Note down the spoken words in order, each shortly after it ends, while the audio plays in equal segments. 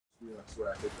I swear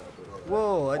I hit that. But,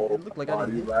 Whoa, it looked like I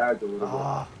didn't hit. Lagged a little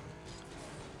Ah.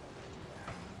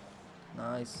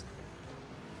 Nice.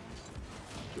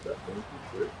 bit.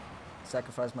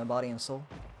 Sacrifice my body and soul.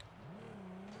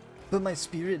 But my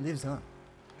spirit lives on.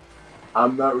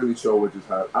 I'm not really sure what just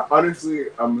happened. Honestly,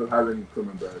 I'm having some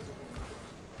embarrassment.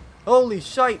 Holy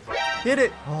shite! Hit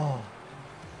it! Oh.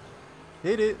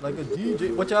 Hit it like a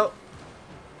DJ. Watch out!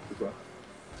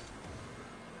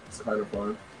 It's kind of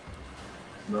fun.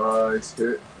 Nice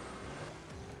hit.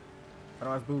 I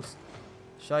don't have boost.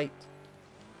 Shite.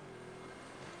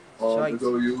 Shite. It's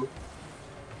all you.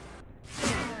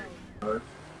 Right.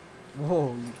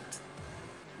 Whoa.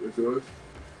 It's yours.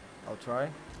 I'll try.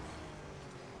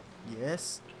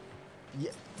 Yes.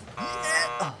 Yeah.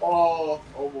 Oh,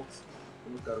 almost.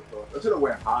 Almost got across. I should have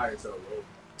went high instead of low.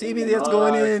 TB, that's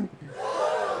going in.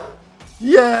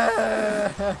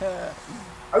 Yeah.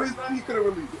 I mean, he could have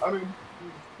really. I mean.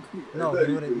 No,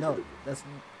 he wouldn't. No, that's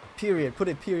period. Put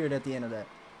a period at the end of that.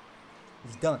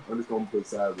 It's done. I'm just gonna put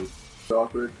savage.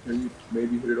 Awkward. Can you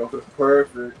maybe hit it off?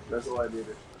 Perfect. That's all I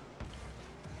needed.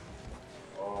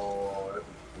 Oh, that's.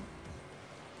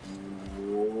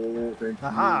 Whoa, thank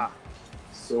Haha. you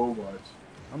so much.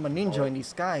 I'm a ninja in these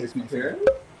skies. If you can.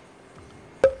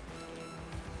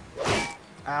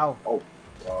 Ow. Oh,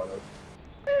 wow.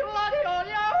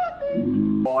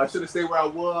 Oh, I should have stayed where I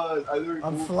was.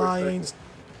 I'm flying.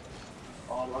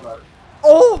 Oh, my God.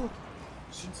 Oh!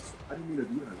 Jesus, I didn't mean to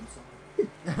do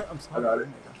that. I'm sorry. I'm sorry. I got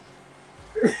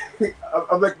it.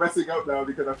 I'm like messing up now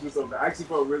because I feel so bad. I actually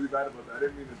felt really bad about that. I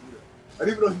didn't mean to do that. I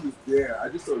didn't even know he was there. I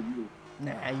just saw you.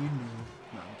 Nah, you knew.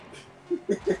 No, I'm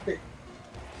kidding.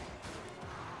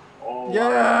 Oh,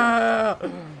 yeah!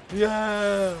 Wow.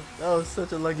 Yeah! That was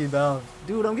such a lucky bounce.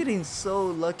 Dude, I'm getting so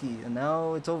lucky, and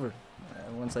now it's over.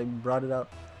 Once I brought it out.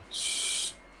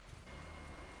 Shh.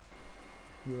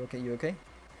 You okay? You okay?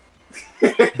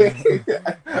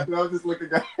 No, I'm just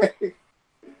looking at it.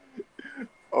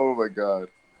 Oh my God.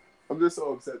 I'm just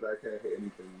so upset that I can't hit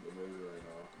anything right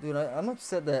now. Dude, I'm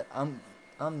upset that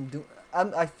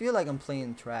I feel like I'm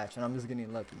playing trash and I'm just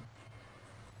getting lucky.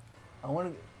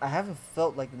 I haven't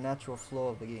felt like the natural flow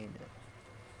of the game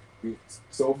yet.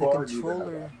 So far, the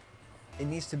controller, it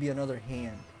needs to be another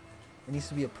hand. It needs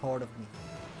to be a part of me.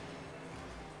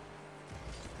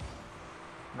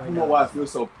 I don't know why I feel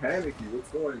so panicky. What's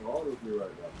going on with me right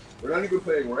now? We're not even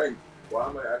playing ranked. Why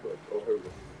am I acting like, oh, here we go.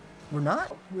 We're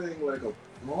not? I'm playing like a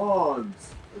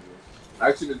bronze.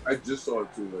 Actually, I just saw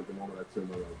it too, like the moment I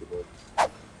turned around the ball.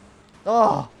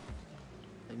 Oh!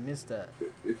 I missed that.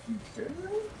 If you can?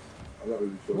 I'm not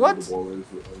really sure what the ball is.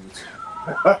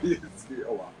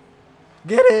 Oh, wow.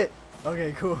 Get it!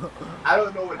 Okay, cool. I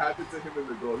don't know what happened to him in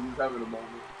the goal. He was having a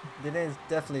moment. Didn't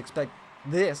definitely expect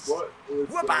this. What was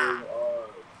going on?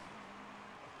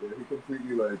 Yeah, he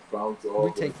completely like bounced off.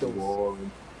 We take those. Wall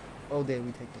and... Oh, damn,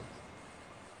 we take those.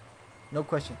 No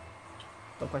question.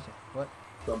 No question. What?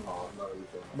 Somehow, I'm not really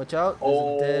sure. Watch out. There's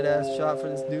a dead ass shot for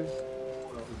this dude.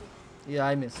 Yeah,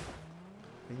 I missed.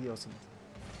 But he also missed.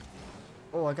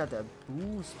 Oh, I got that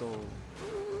boost though.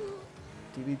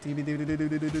 You good.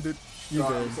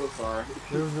 I'm so sorry.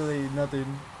 There was really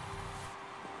nothing.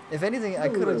 If anything, I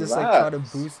could have just like tried to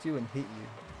boost you and hit you.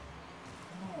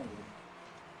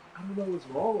 I don't know what's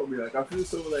wrong with me. Like I feel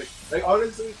so like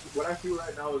honestly, what I feel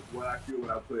right now is what I feel when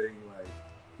I'm playing like,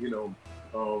 you know,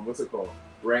 what's it called?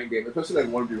 Ranked game, especially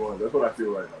like 1v1. That's what I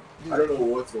feel right now. Dude, I don't know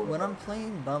what's going on. When I'm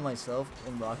playing by myself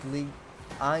in Rocket League,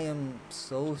 I am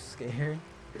so scared.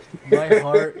 My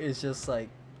heart is just like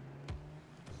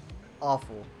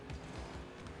awful.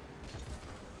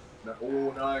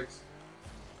 Oh, nice.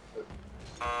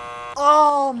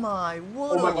 Oh my!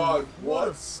 What? Oh my God! What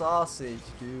a sausage,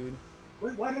 dude!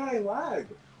 Wait, why did I lag?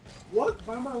 What?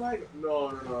 Why am I lagging? No.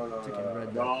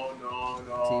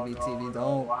 TV,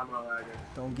 don't. Why am I lagging?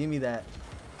 Don't give me that.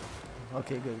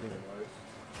 Okay, good.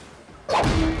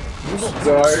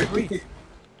 Sorry.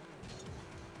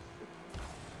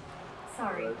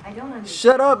 Sorry, I don't understand.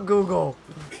 Shut up, Google.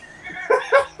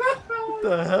 What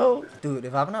the hell? Dude,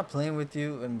 if I'm not playing with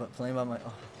you and playing by my...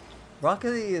 Oh.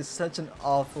 Rocket League is such an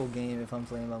awful game if I'm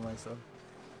playing by myself.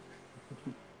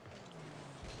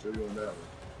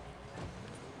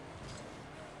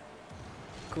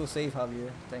 Cool save,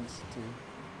 Javier. Thanks, too.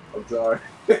 I'm sorry.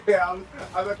 I'm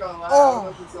not gonna lie.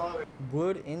 Oh! I'm sorry.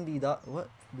 Wood Indie What?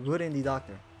 Wood Indie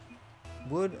Doctor.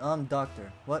 Wood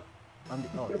Doctor. What? Oh,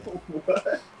 yeah.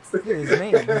 What? Dude,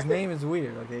 his name is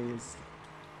weird, okay? It's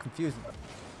confusing.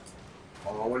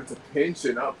 Oh, I wanted to pinch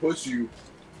it, not push you.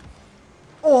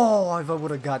 Oh, if I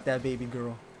would have got that baby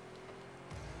girl.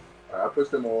 I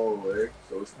pushed him all the way,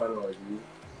 so it's kind of like you.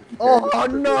 Oh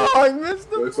no, I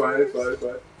missed him. No, it's fine.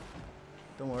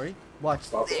 Don't worry. Watch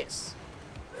Stop. this.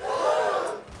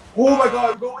 Oh my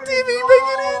god, go in! TV, No! make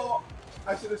it in!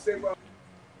 I should have stayed by.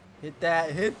 Hit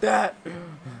that, hit that.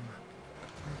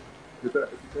 Hit that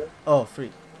if you can. Oh,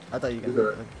 free. I thought you were Hit gonna.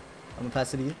 that. Okay. I'm gonna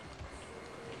pass it to you.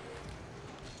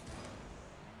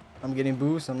 I'm getting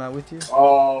boost. I'm not with you.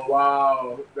 Oh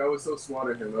wow, that was so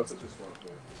smart of him. That was such a smart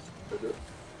play. Is it?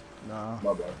 Nah.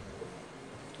 My bad.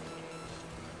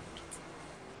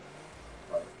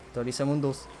 30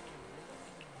 segundos.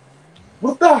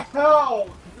 What the hell?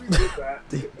 You did that?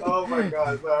 Oh my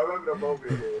god, so I remember the moment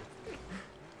here.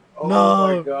 Oh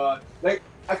No. my god. Like,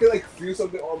 I could like feel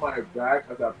something on my back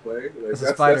as I play. Like, That's a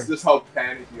spider. that's just how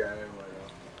panicky I am right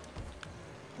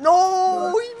now.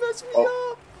 No, Nice. he messed me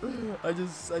Oh. up. I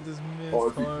just missed Oh,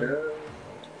 if you hard. can.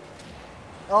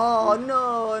 Oh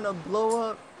no, and a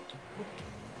blow up.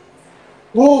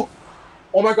 Oh!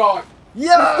 Oh my god!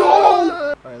 Yeah.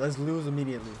 Go! All right, let's lose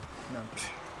immediately. No,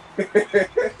 It's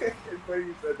funny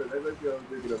you said that. That's like what I was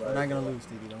thinking about. we're not gonna lose,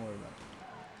 Stevie. Don't worry about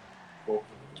it. Oh.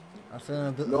 I'm feeling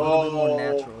a, No. little bit more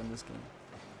natural in this game.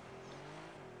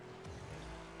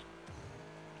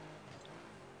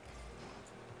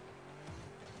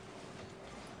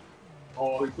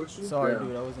 Oh, he pushed you? Sorry, Yeah.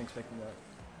 dude. I wasn't expecting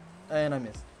that. And I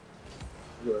missed.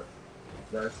 Good.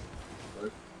 Nice.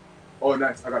 Nice. Oh,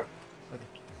 nice. I got it. Okay.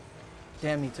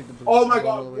 Damn, he took the boost. Oh my all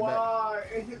god, the way back. why?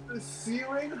 It hit the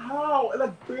ceiling? How? And I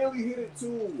barely hit it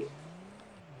too.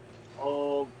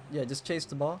 Yeah, just chase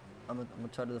the ball. I'm gonna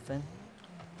try to defend.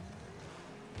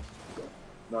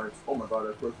 Nice. Oh my god,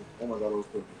 that's perfect. Oh my god, it was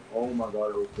perfect. Oh my god,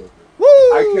 it was perfect. Woo!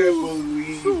 I can't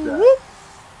believe that. Whoop.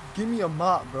 Give me a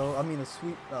mop, bro. I mean a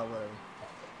sweep. Oh, whatever.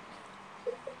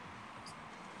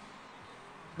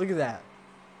 Look at that.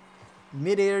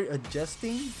 Mid-air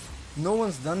adjusting. No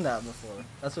one's done that before.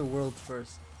 That's a world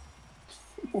first.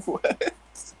 What?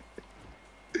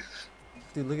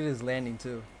 Dude, look at his landing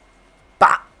too.